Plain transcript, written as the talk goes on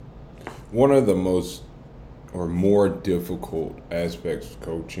One of the most or more difficult aspects of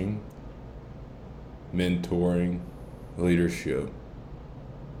coaching, mentoring, leadership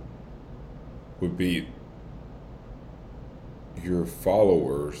would be your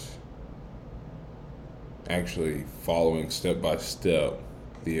followers actually following step by step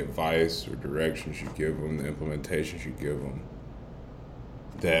the advice or directions you give them, the implementations you give them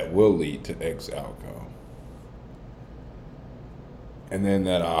that will lead to X outcome. And then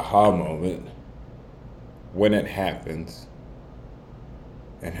that aha moment, when it happens,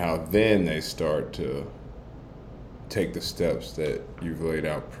 and how then they start to take the steps that you've laid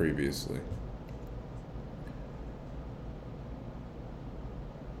out previously.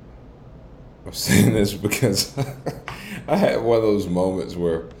 I'm saying this because I had one of those moments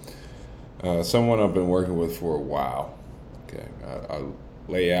where someone I've been working with for a while, okay, I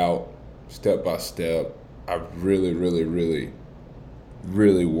lay out step by step. I really, really, really,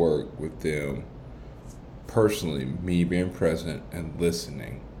 really work with them personally, me being present and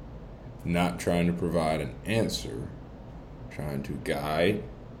listening, not trying to provide an answer, trying to guide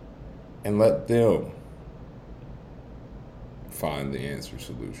and let them find the answer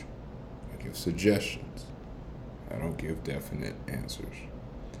solution. I give suggestions. I don't give definite answers.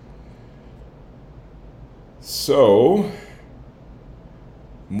 So,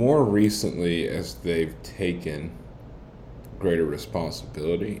 more recently, as they've taken greater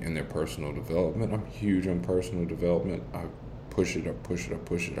responsibility in their personal development, I'm huge on personal development. I push it, I push it, I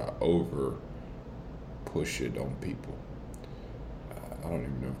push it, I over push it on people. I don't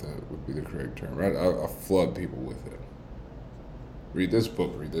even know if that would be the correct term, right? I flood people with it. Read this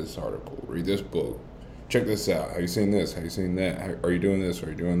book, read this article, read this book. Check this out. Have you seen this? Have you seen that? Are you doing this? Are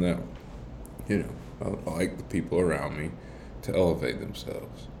you doing that? You know, I like the people around me to elevate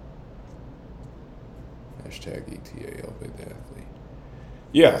themselves. Hashtag ETA, elevate the athlete.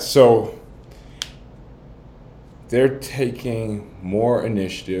 Yeah, so they're taking more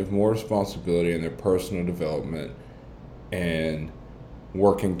initiative, more responsibility in their personal development and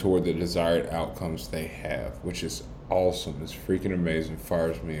working toward the desired outcomes they have, which is awesome. It's freaking amazing.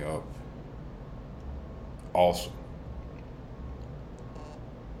 Fires me up. Awesome.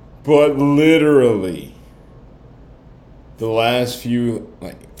 But literally, the last few,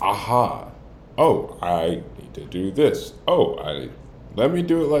 aha. Oh, I need to do this. Let me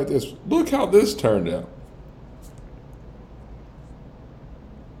do it like this. Look how this turned out.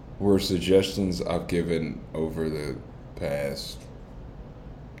 Were suggestions I've given over the past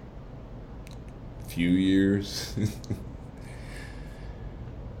few years.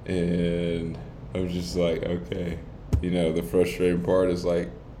 And I was just like, okay. The frustrating part is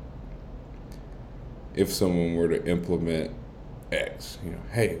if someone were to implement X,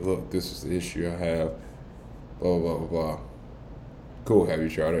 hey, look, this is the issue I have, blah, blah, blah, blah. Cool, have you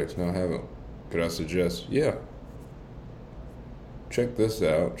tried X? No, I haven't. Could I suggest? Yeah. Check this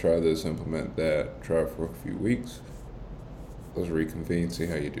out, try this, implement that, try it for a few weeks. Let's reconvene, see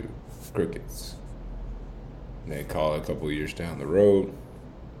how you do. Crickets. And then call it a couple of years down the road.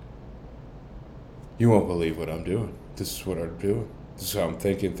 You won't believe what I'm doing. This is what I'm doing. This is how I'm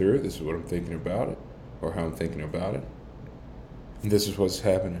thinking through it. This is what I'm thinking about it, or how I'm thinking about it. And this is what's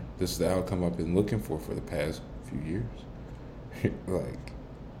happening. This is the outcome I've been looking for the past few years.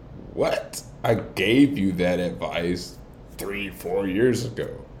 What? I gave you that advice 3-4 years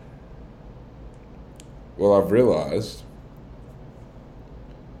ago. Well, I've realized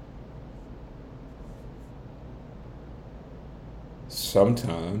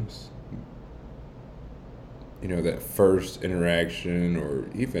sometimes, that first interaction or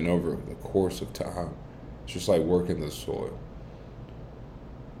even over the course of time, it's just like working the soil.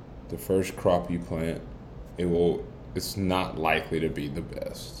 The first crop you plant, it's not likely to be the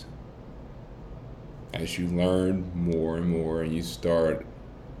best. As you learn more and more and you start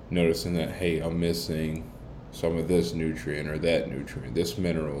noticing that, hey, I'm missing some of this nutrient or that nutrient, this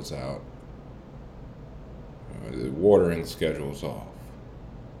mineral's out, the watering schedule's off,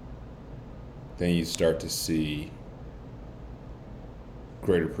 then you start to see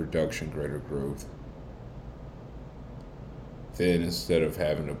greater production, greater growth. Then instead of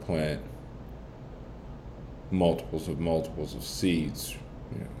having to plant multiples of seeds,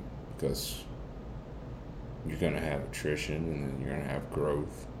 because you're going to have attrition and then you're going to have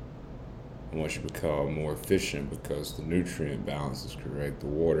growth. And once you become more efficient because the nutrient balance is correct, the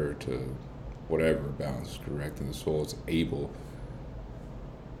water to whatever balance is correct, and the soil is able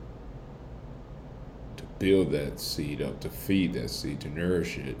to build that seed up, to feed that seed, to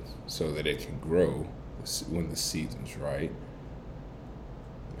nourish it so that it can grow when the season's right.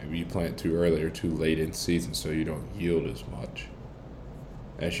 Maybe you plant too early or too late in season so you don't yield as much.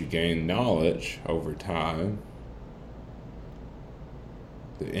 As you gain knowledge over time,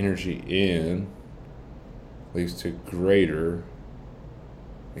 the energy in leads to greater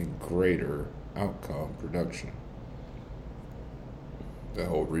and greater outcome production. The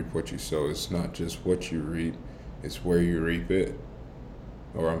whole reap what you sow, it's not just what you reap, it's where you reap it.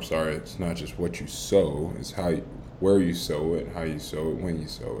 Or I'm sorry, it's not just what you sow, it's where you sow it, how you sow it, when you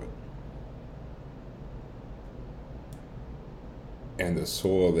sow it. And the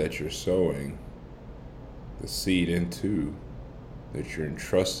soil that you're sowing the seed into, that you're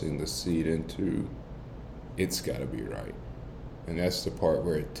entrusting the seed into, it's got to be right. And that's the part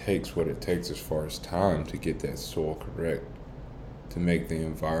where it takes what it takes as far as time to get that soil correct, to make the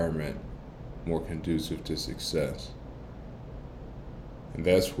environment more conducive to success. And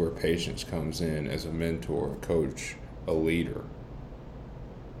that's where patience comes in as a mentor, a coach, a leader.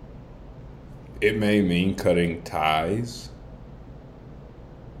 It may mean cutting ties.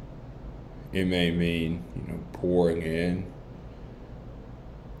 It may mean, pouring in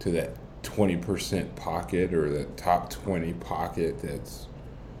to that 20% pocket or the top 20 pocket that's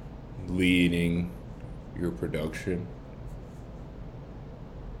leading your production.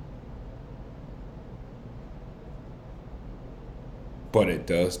 But it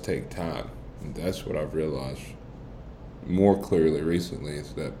does take time. And that's what I've realized more clearly recently,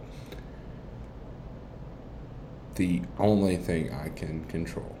 is that the only thing I can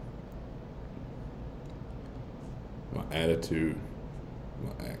control, my attitude,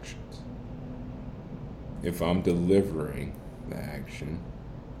 my actions. If I'm delivering the action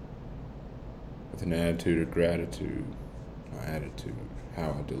with an attitude of gratitude, my attitude,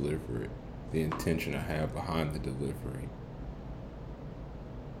 how I deliver it, the intention I have behind the delivery,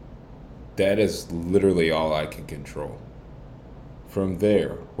 that is literally all I can control. From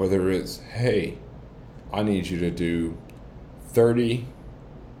there, whether it's, hey, I need you to do 30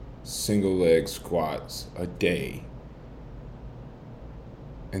 single leg squats a day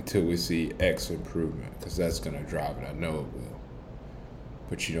until we see X improvement, because that's going to drive it. I know it will.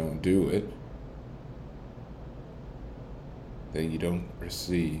 But you don't do it, then you don't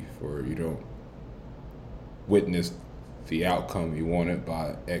receive, or you don't witness the outcome you wanted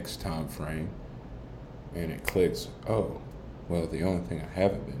by X time frame, and it clicks, oh, well, the only thing I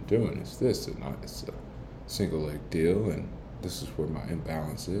haven't been doing is this, and it's a single leg deal, and this is where my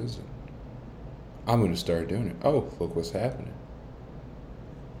imbalance is, and I'm going to start doing it. Oh, look what's happening.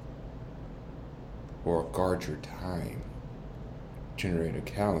 Or guard your time. Generate a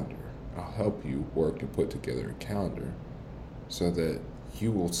calendar. I'll help you work and put together a calendar so that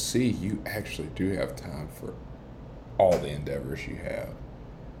you will see you actually do have time for all the endeavors you have.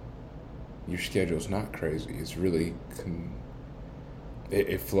 Your schedule's not crazy. It's really,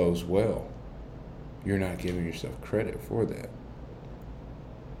 it flows well. You're not giving yourself credit for that.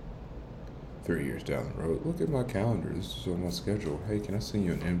 3 years down the road, look at my calendar. This is on my schedule. Hey, can I send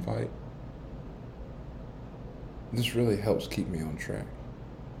you an invite? This really helps keep me on track.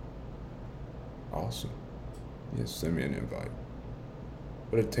 Awesome. Yes, send me an invite.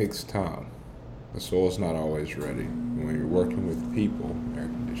 But it takes time. The soil's not always ready. When you're working with people, air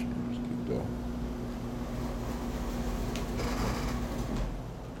conditioners, keep going.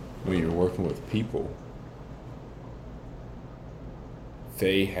 When you're working with people,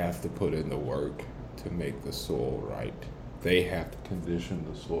 they have to put in the work to make the soil right. They have to condition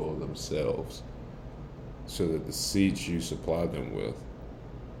the soil themselves so that the seeds you supply them with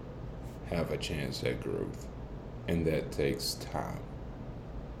have a chance at growth. And that takes time.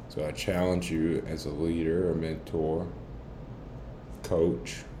 So I challenge you as a leader, a mentor,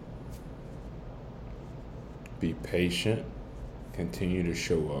 coach, be patient, continue to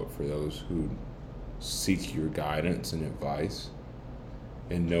show up for those who seek your guidance and advice,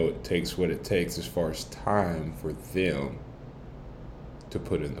 and know it takes what it takes as far as time for them to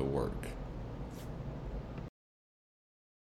put in the work.